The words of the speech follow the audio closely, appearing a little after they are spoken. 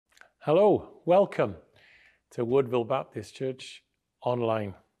Hello, welcome to Woodville Baptist Church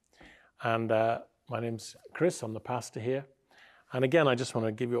online. And my name's Chris, I'm the pastor here. And again, I just want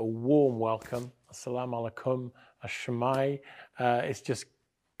to give you a warm welcome. Assalamu alaikum, Ashmai. It's just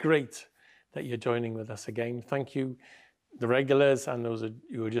great that you're joining with us again. Thank you, the regulars and those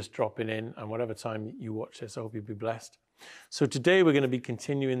who are just dropping in, and whatever time you watch this, I hope you'll be blessed. So today we're going to be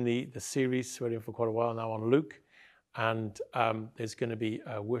continuing the series, we're in for quite a while now, on Luke. And there's going to be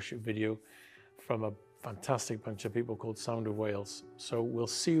a worship video from a fantastic bunch of people called Sound of Wales. So we'll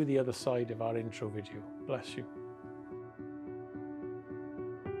see you the other side of our intro video. Bless you.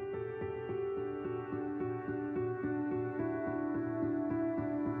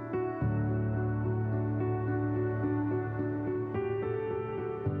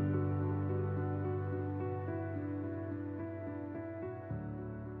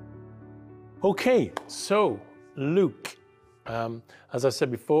 Okay, so Luke. As I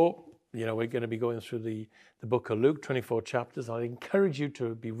said before, we're going to be going through the book of Luke, 24 chapters. I encourage you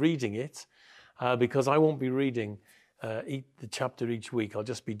to be reading it because I won't be reading the chapter each week. I'll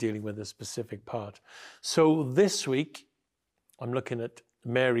just be dealing with a specific part. So this week, I'm looking at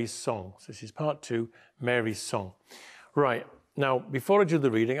Mary's song. So this is part 2, Mary's song. Right, now, before I do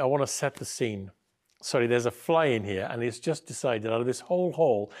the reading, I want to set the scene. Sorry, there's a fly in here, and it's just decided out of this whole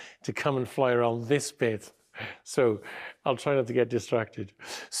hall to come and fly around this bit. So I'll try not to get distracted.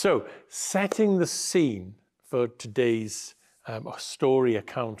 So setting the scene for today's story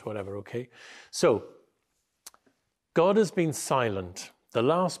account, whatever, okay? So God has been silent. The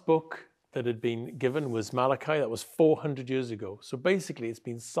last book that had been given was Malachi. That was 400 years ago. So basically it's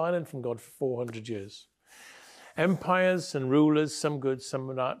been silent from God for 400 years. Empires and rulers, some good,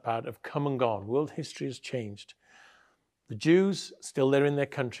 some not bad, have come and gone. World history has changed. The Jews, still there in their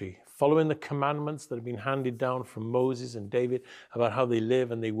country, following the commandments that have been handed down from Moses and David about how they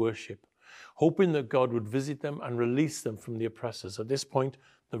live and they worship, hoping that God would visit them and release them from the oppressors. At this point,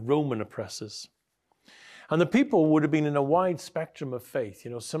 the Roman oppressors. And the people would have been in a wide spectrum of faith.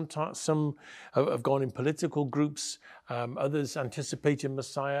 Some have gone in political groups, others anticipating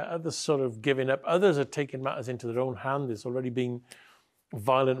Messiah, others sort of giving up, others are taking matters into their own hand. There's already been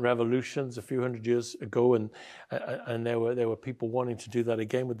violent revolutions a few hundred years ago, and there were people wanting to do that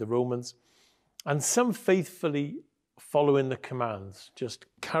again with the Romans, and some faithfully following the commands, just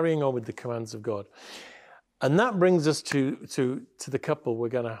carrying on with the commands of God. And that brings us to the couple we're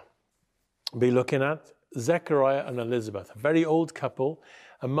going to be looking at, Zechariah and Elizabeth, a very old couple,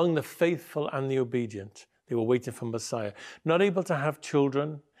 among the faithful and the obedient. They were waiting for Messiah, not able to have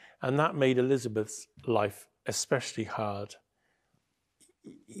children, and that made Elizabeth's life especially hard,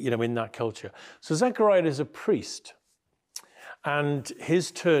 in that culture. So Zechariah is a priest, and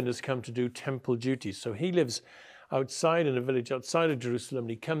his turn has come to do temple duties. So he lives outside in a village outside of Jerusalem, and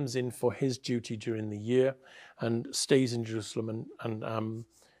he comes in for his duty during the year and stays in Jerusalem and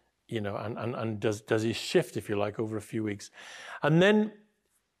does his shift, if you like, over a few weeks. And then,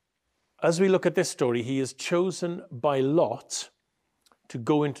 as we look at this story, he is chosen by lot to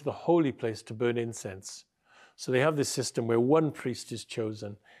go into the holy place to burn incense. So they have this system where one priest is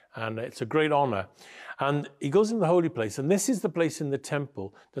chosen, and it's a great honor. And he goes into the holy place, and this is the place in the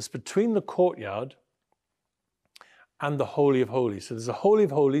temple that's between the courtyard and the Holy of Holies. So there's a Holy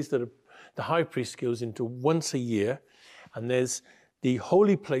of Holies that the high priest goes into once a year, and there's the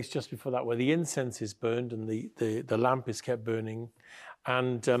holy place just before that where the incense is burned and the lamp is kept burning,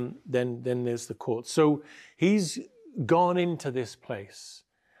 and then there's the court. So he's gone into this place.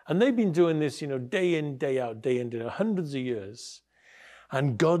 And they've been doing this, day in, day out, hundreds of years.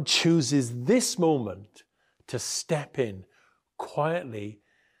 And God chooses this moment to step in quietly,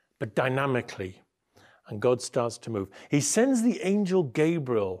 but dynamically. And God starts to move. He sends the angel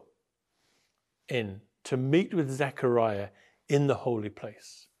Gabriel in to meet with Zechariah in the holy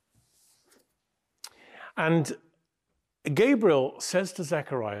place. And Gabriel says to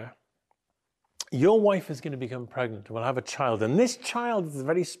Zechariah, your wife is going to become pregnant and will have a child. And this child is a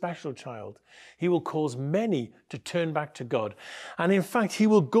very special child. He will cause many to turn back to God. And in fact, he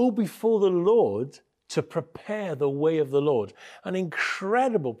will go before the Lord to prepare the way of the Lord. An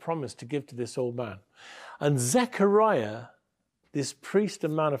incredible promise to give to this old man. And Zechariah, this priest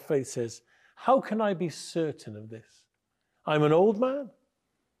and man of faith, says, how can I be certain of this? I'm an old man,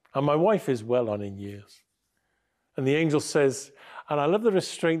 and my wife is well on in years. And the angel says, and I love the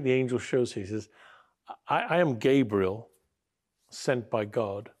restraint the angel shows here. He says, I am Gabriel, sent by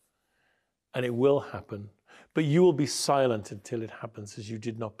God, and it will happen. But you will be silent until it happens, as you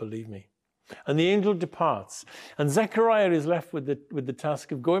did not believe me. And the angel departs. And Zechariah is left with the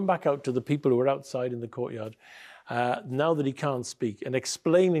task of going back out to the people who are outside in the courtyard now that he can't speak, and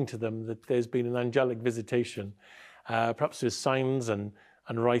explaining to them that there's been an angelic visitation, perhaps with signs and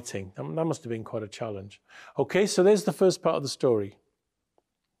writing. That must have been quite a challenge. Okay, so there's the first part of the story.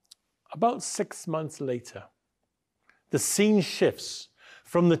 About 6 months later, the scene shifts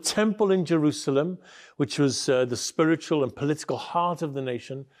from the temple in Jerusalem, which was the spiritual and political heart of the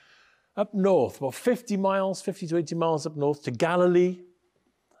nation, up north, about 50 to 80 miles up north to Galilee,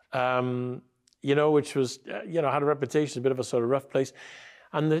 which was, had a reputation, a bit of a sort of rough place.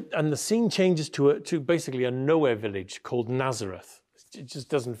 And the scene changes to basically a nowhere village called Nazareth. It just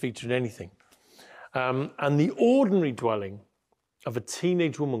doesn't feature in anything. And the ordinary dwelling of a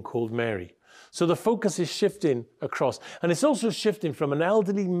teenage woman called Mary. So the focus is shifting across. And it's also shifting from an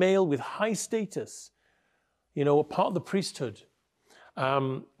elderly male with high status, a part of the priesthood,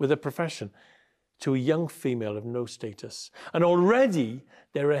 with a profession, to a young female of no status. And already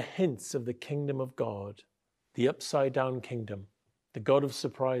there are hints of the kingdom of God, the upside down kingdom, the God of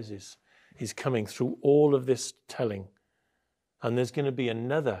surprises. Is coming through all of this telling. And there's going to be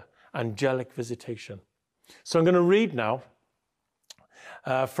another angelic visitation. So I'm going to read now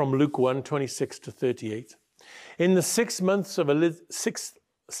from Luke 1, 26 to 38. In the sixth month of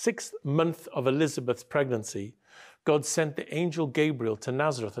Elizabeth's pregnancy, God sent the angel Gabriel to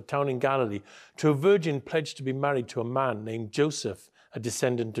Nazareth, a town in Galilee, to a virgin pledged to be married to a man named Joseph, a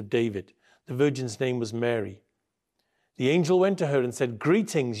descendant of David. The virgin's name was Mary. The angel went to her and said,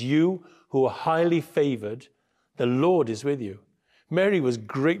 "Greetings, you who are highly favored. The Lord is with you." Mary was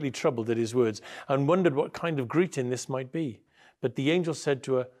greatly troubled at his words and wondered what kind of greeting this might be. But the angel said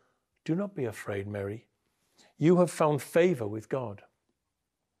to her, "Do not be afraid, Mary. You have found favor with God.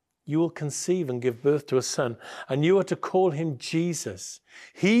 You will conceive and give birth to a son, and you are to call him Jesus.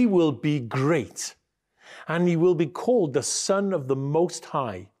 He will be great, and he will be called the Son of the Most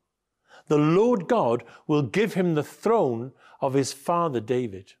High. The Lord God will give him the throne of his father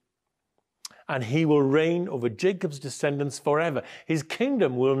David, and he will reign over Jacob's descendants forever. His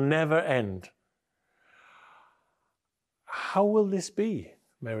kingdom will never end." "How will this be?"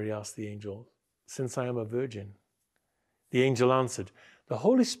 Mary asked the angel, "since I am a virgin?" The angel answered, "The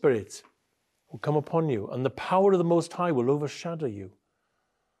Holy Spirit will come upon you, and the power of the Most High will overshadow you.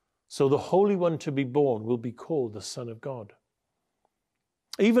 So the Holy One to be born will be called the Son of God.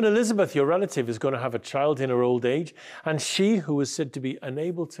 Even Elizabeth, your relative, is going to have a child in her old age, and she who is said to be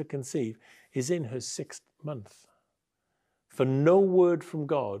unable to conceive is in her 6th month. For no word from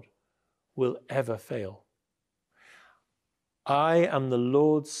God will ever fail." "I am the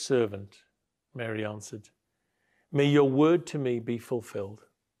Lord's servant," Mary answered. "May your word to me be fulfilled."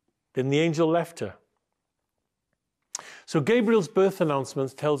 Then the angel left her. So Gabriel's birth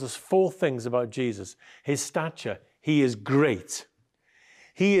announcement tells us 4 things about Jesus. His stature, he is great.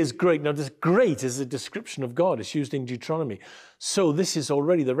 He is great. Now, this great is a description of God. It's used in Deuteronomy. So this is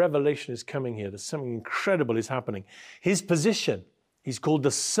already, the revelation is coming here. There's something incredible is happening. His position, he's called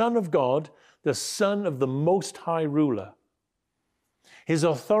the Son of God, the Son of the Most High Ruler. His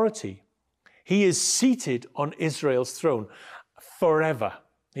authority, he is seated on Israel's throne forever.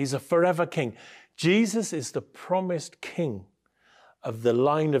 He's a forever king. Jesus is the promised king of the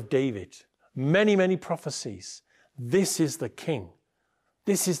line of David. Many, many prophecies. This is the king.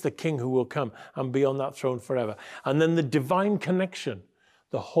 This is the king who will come and be on that throne forever. And then the divine connection.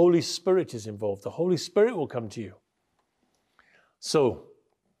 The Holy Spirit is involved. The Holy Spirit will come to you. So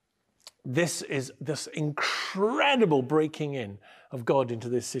this is this incredible breaking in of God into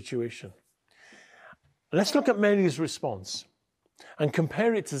this situation. Let's look at Mary's response and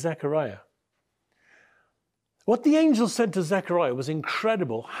compare it to Zechariah. What the angel said to Zechariah was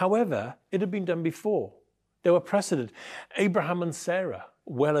incredible. However, it had been done before. There were precedent. Abraham and Sarah,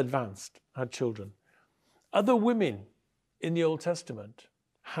 well advanced, had children. Other women in the Old Testament,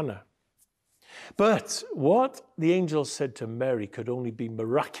 Hannah. But what the angel said to Mary could only be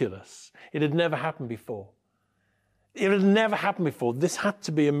miraculous. It had never happened before. It had never happened before. This had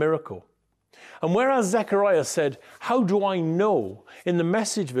to be a miracle. And whereas Zechariah said, "How do I know?" In the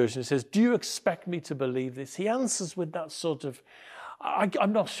Message version, it says, "Do you expect me to believe this?" He answers with that sort of,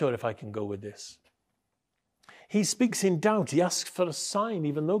 I'm not sure if I can go with this. He speaks in doubt. He asks for a sign,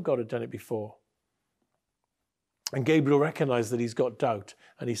 even though God had done it before. And Gabriel recognized that he's got doubt,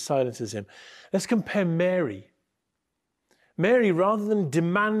 and he silences him. Let's compare Mary. Mary, rather than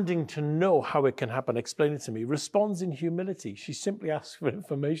demanding to know how it can happen, explain it to me, responds in humility. She simply asks for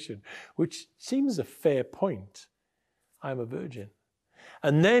information, which seems a fair point. I'm a virgin.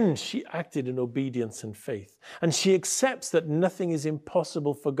 And then she acted in obedience and faith. And she accepts that nothing is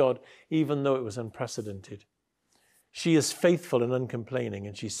impossible for God, even though it was unprecedented. She is faithful and uncomplaining,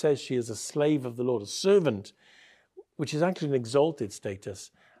 and she says she is a slave of the Lord, a servant which is actually an exalted status,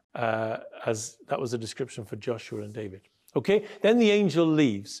 as that was a description for Joshua and David. Okay, then the angel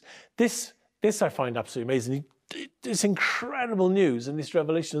leaves. This I find absolutely amazing. This incredible news and this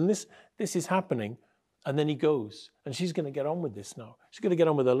revelation, and this is happening, and then he goes, and she's going to get on with this now. She's going to get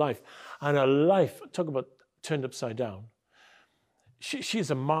on with her life, and her life, talk about turned upside down. She's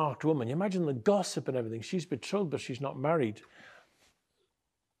a marked woman. You imagine the gossip and everything. She's betrothed, but she's not married.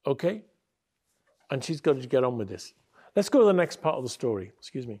 Okay, and she's got to get on with this. Let's go to the next part of the story.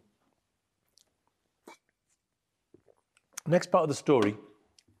 Excuse me. Next part of the story,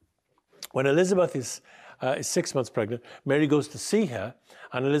 when Elizabeth is 6 months pregnant, Mary goes to see her,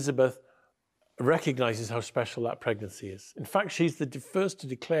 and Elizabeth recognizes how special that pregnancy is. In fact, she's the first to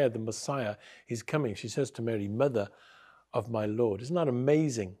declare the Messiah is coming. She says to Mary, "Mother of my Lord." Isn't that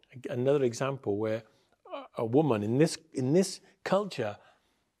amazing? Another example where a woman in this culture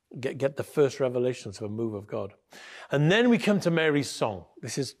get the first revelations of a move of God. And then we come to Mary's song.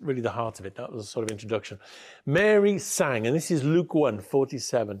 This is really the heart of it. That was a sort of introduction. Mary sang, and this is Luke 1,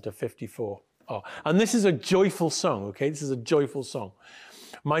 47 to 54. Oh, and this is a joyful song, okay? This is a joyful song.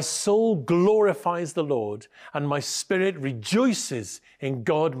 "My soul glorifies the Lord, and my spirit rejoices in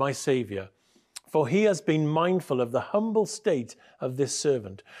God my Savior. For he has been mindful of the humble state of this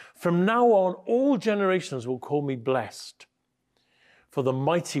servant. From now on, all generations will call me blessed. For the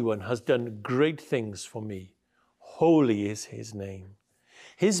Mighty One has done great things for me. Holy is his name.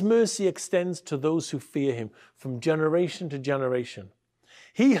 His mercy extends to those who fear him from generation to generation.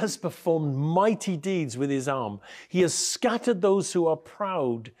 He has performed mighty deeds with his arm. He has scattered those who are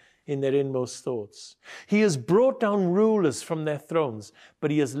proud in their inmost thoughts. He has brought down rulers from their thrones,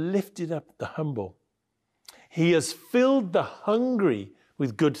 but he has lifted up the humble. He has filled the hungry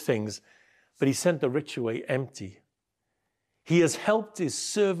with good things, but he sent the rich away empty. He has helped his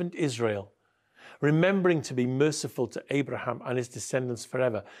servant Israel, remembering to be merciful to Abraham and his descendants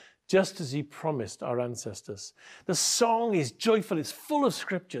forever, just as he promised our ancestors." The song is joyful. It's full of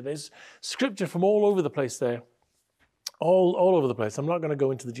scripture. There's scripture from all over the place there. All over the place. I'm not going to go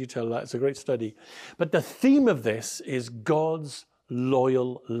into the detail of that. It's a great study. But the theme of this is God's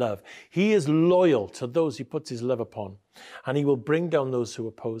loyal love. He is loyal to those he puts his love upon, and he will bring down those who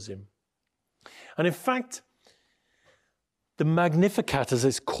oppose him. And in fact, the Magnificat, as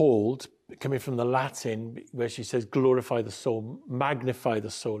it's called, coming from the Latin, where she says, glorify the soul, magnify the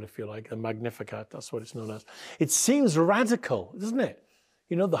soul, if you like, the Magnificat, that's what it's known as. It seems radical, doesn't it?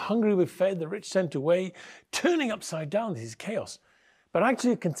 You know, the hungry were fed, the rich sent away, turning upside down, this is chaos. But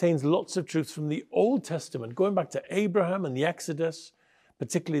actually it contains lots of truths from the Old Testament, going back to Abraham and the Exodus,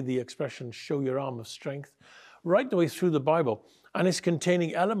 particularly the expression, show your arm of strength, right the way through the Bible. And it's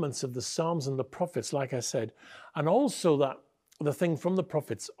containing elements of the Psalms and the prophets, like I said, and also that the thing from the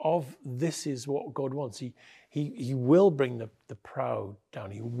prophets of this is what God wants. He will bring the proud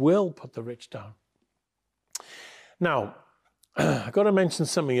down. He will put the rich down. Now, I've got to mention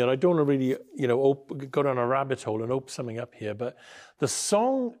something, and I don't want to really, go down a rabbit hole and open something up here, but the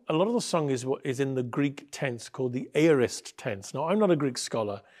song, a lot of the song is what is in the Greek tense called the aorist tense. Now, I'm not a Greek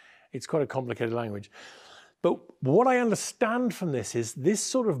scholar. It's quite a complicated language. But what I understand from this is this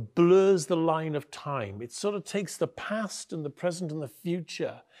sort of blurs the line of time. It sort of takes the past and the present and the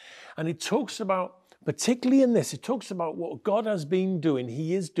future. And it talks about, particularly in this, it talks about what God has been doing,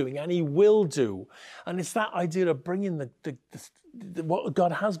 he is doing, and he will do. And it's that idea of bringing what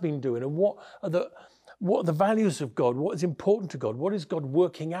God has been doing and what are the values of God, what is important to God, what is God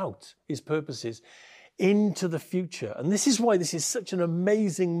working out his purposes into the future. And this is why this is such an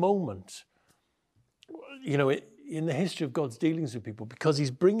amazing moment, in the history of God's dealings with people, because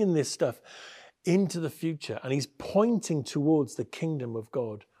he's bringing this stuff into the future and he's pointing towards the kingdom of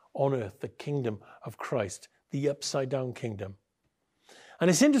God on earth, the kingdom of Christ, the upside down kingdom. And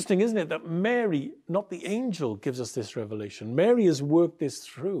it's interesting, isn't it, that Mary, not the angel, gives us this revelation. Mary has worked this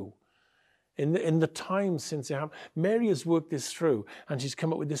through. In the time since it happened, Mary has worked this through, and she's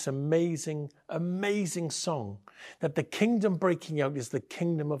come up with this amazing, amazing song that the kingdom breaking out is the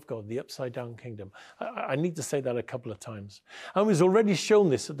kingdom of God, the upside down kingdom. I need to say that a couple of times. And we've already shown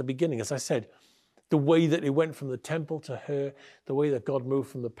this at the beginning, as I said, the way that it went from the temple to her, the way that God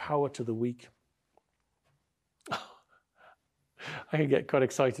moved from the power to the weak. I can get quite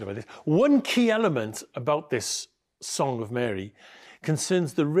excited about this. One key element about this song of Mary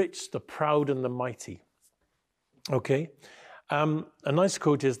concerns the rich, the proud, and the mighty. Okay? A nice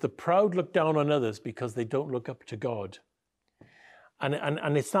quote is, the proud look down on others because they don't look up to God.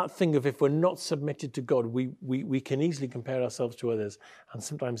 And it's that thing of if we're not submitted to God, we can easily compare ourselves to others, and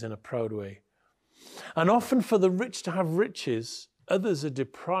sometimes in a proud way. And often for the rich to have riches, others are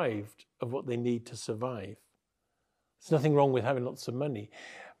deprived of what they need to survive. There's nothing wrong with having lots of money.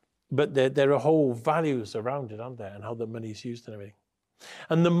 But there are whole values around it, aren't there? And how the money is used and everything.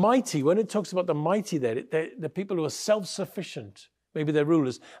 And the mighty, when it talks about the mighty there, they're people who are self-sufficient. Maybe they're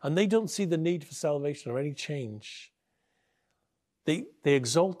rulers. And they don't see the need for salvation or any change. They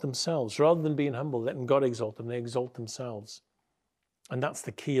exalt themselves. Rather than being humble, letting God exalt them, they exalt themselves. And that's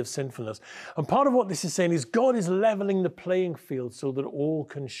the key of sinfulness. And part of what this is saying is God is leveling the playing field so that all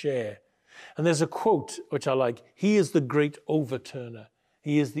can share. And there's a quote which I like. He is the great overturner.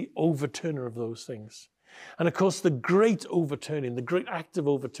 He is the overturner of those things. And of course, the great overturning, the great act of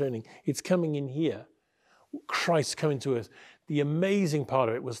overturning, it's coming in here. Christ coming to earth. The amazing part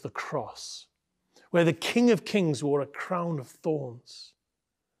of it was the cross, where the King of Kings wore a crown of thorns,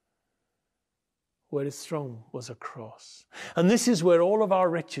 where his throne was a cross. And this is where all of our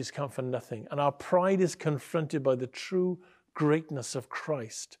riches come for nothing, and our pride is confronted by the true greatness of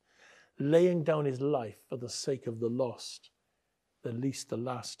Christ, laying down his life for the sake of the lost, the least, the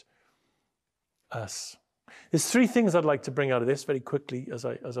last, us. There's three things I'd like to bring out of this very quickly as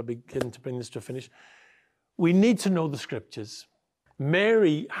I begin to bring this to a finish. We need to know the scriptures.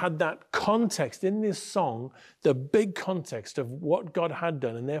 Mary had that context in this song, the big context of what God had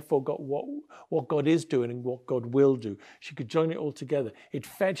done, and therefore got what God is doing and what God will do. She could join it all together. It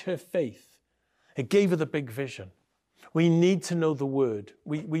fed her faith. It gave her the big vision. We need to know the word.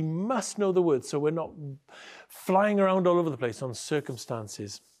 We must know the word so we're not flying around all over the place on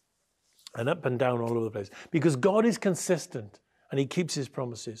circumstances and up and down all over the place. Because God is consistent and he keeps his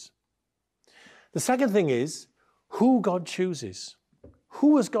promises. The second thing is who God chooses.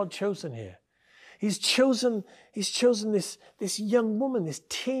 Who has God chosen here? He's chosen this young woman, this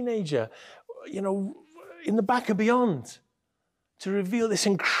teenager, in the back and beyond, to reveal this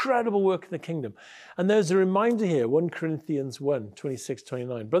incredible work in the kingdom. And there's a reminder here, 1 Corinthians 1, 26,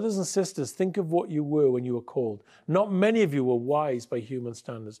 29. Brothers and sisters, think of what you were when you were called. Not many of you were wise by human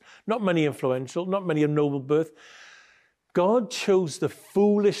standards. Not many influential, not many of noble birth. God chose the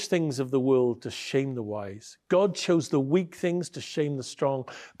foolish things of the world to shame the wise. God chose the weak things to shame the strong.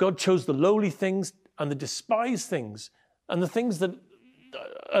 God chose the lowly things and the despised things and the things that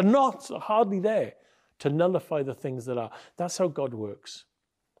are not hardly there to nullify the things that are. That's how God works.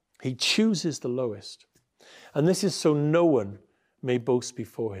 He chooses the lowest. And this is so no one may boast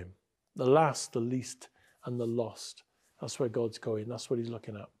before him. The last, the least, and the lost. That's where God's going. That's what he's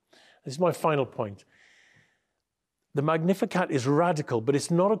looking at. This is my final point. The Magnificat is radical, but it's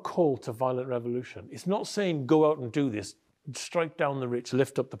not a call to violent revolution. It's not saying go out and do this, strike down the rich,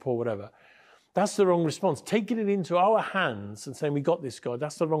 lift up the poor, whatever. That's the wrong response. Taking it into our hands and saying we got this, God,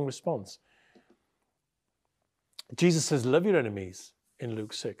 that's the wrong response. Jesus says, love your enemies in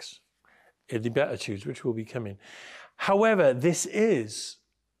Luke 6, in the Beatitudes, which will be coming. However, this is,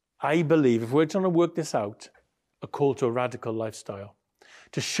 I believe, if we're trying to work this out, a call to a radical lifestyle,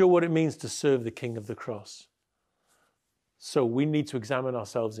 to show what it means to serve the King of the cross. So we need to examine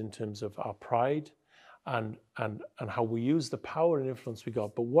ourselves in terms of our pride and how we use the power and influence we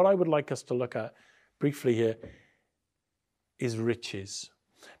got. But what I would like us to look at briefly here is riches.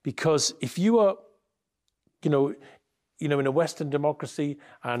 Because if you are, in a Western democracy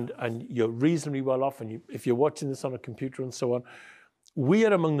and you're reasonably well off, and if you're watching this on a computer and so on, we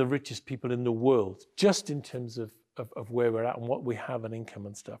are among the richest people in the world, just in terms of where we're at and what we have and income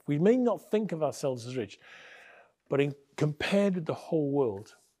and stuff. We may not think of ourselves as rich, but compared with the whole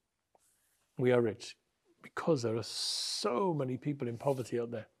world, we are rich because there are so many people in poverty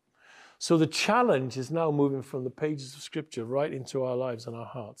out there. So the challenge is now moving from the pages of Scripture right into our lives and our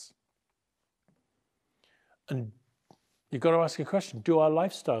hearts. And you've got to ask a question, do our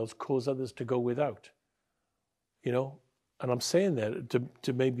lifestyles cause others to go without? And I'm saying there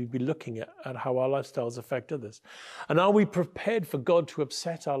to maybe be looking at how our lifestyles affect others. And are we prepared for God to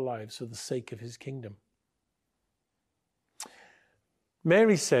upset our lives for the sake of his kingdom?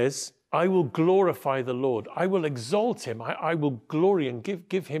 Mary says, I will glorify the Lord. I will exalt him. I will glory and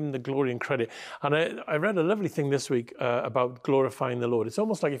give him the glory and credit. And I read a lovely thing this week about glorifying the Lord. It's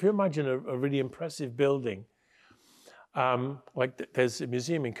almost like if you imagine a really impressive building, like there's a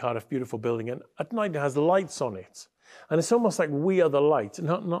museum in Cardiff, beautiful building, and at night it has lights on it. And it's almost like we are the light.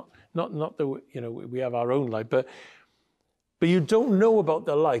 Not that we have our own light, but you don't know about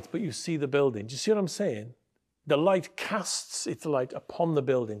the light, but you see the building. Do you see what I'm saying? The light casts its light upon the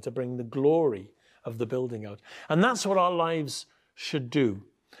building to bring the glory of the building out. And that's what our lives should do.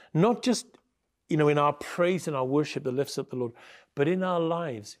 Not just, in our praise and our worship that lifts up the Lord, but in our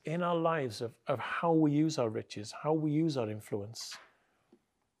lives of how we use our riches, how we use our influence.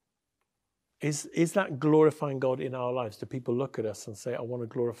 Is that glorifying God in our lives? Do people look at us and say, I want to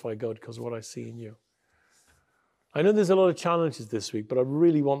glorify God because of what I see in you? I know there's a lot of challenges this week, but I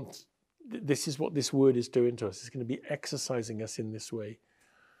really want, this is what this word is doing to us. It's going to be exercising us in this way.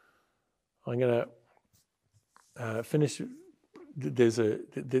 I'm going to finish. There's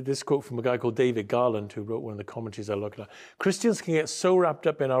this quote from a guy called David Garland, who wrote one of the commentaries I looked at. Christians can get so wrapped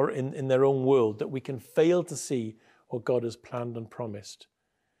up in their own world that we can fail to see what God has planned and promised.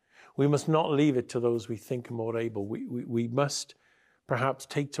 We must not leave it to those we think are more able. We must perhaps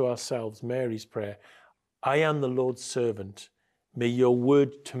take to ourselves Mary's prayer, I am the Lord's servant. May your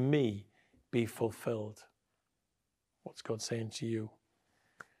word to me be fulfilled. What's God saying to you?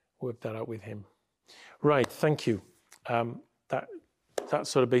 Work that out with him. Right, thank you. That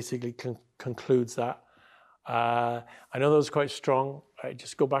sort of basically concludes that. I know that was quite strong.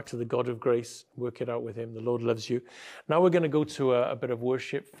 Just go back to the God of grace, work it out with him. The Lord loves you. Now we're going to go to a bit of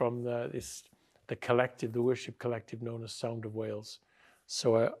worship from the worship collective known as Sound of Wales.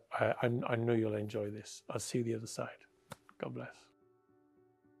 So I know you'll enjoy this. I'll see you the other side. God bless.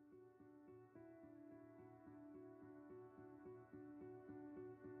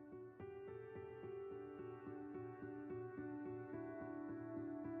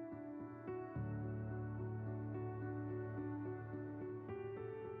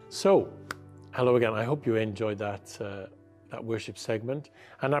 So, hello again. I hope you enjoyed that worship segment,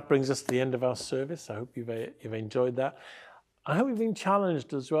 and that brings us to the end of our service. I hope you've enjoyed that. I hope you've been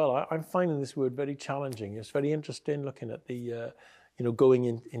challenged as well. I'm finding this word very challenging. It's very interesting looking at the, going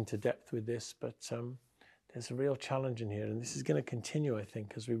into depth with this, but there's a real challenge in here, and this is going to continue, I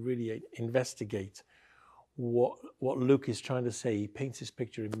think, as we really investigate what Luke is trying to say. He paints his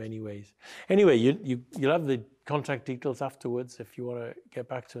picture in many ways. Anyway, you'll have the contact details afterwards if you want to get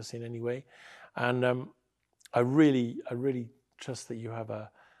back to us in any way. And I really trust that you have a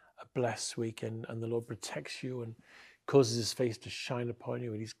blessed week, and the Lord protects you and causes his face to shine upon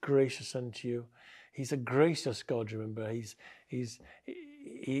you, and he's gracious unto you. He's a gracious God, remember. He's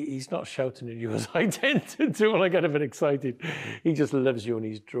not shouting at you as I tend to do when I get a bit excited. He just loves you and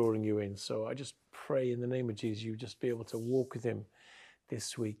he's drawing you in. So I just pray in the name of Jesus, you just be able to walk with him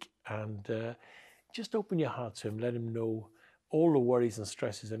this week, and just open your heart to him. Let him know all the worries and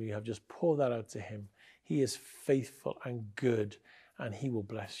stresses that you have. Just pour that out to him. He is faithful and good, and he will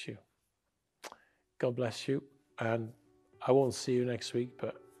bless you. God bless you. And I won't see you next week,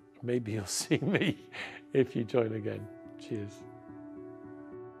 but maybe you'll see me if you join again. Cheers.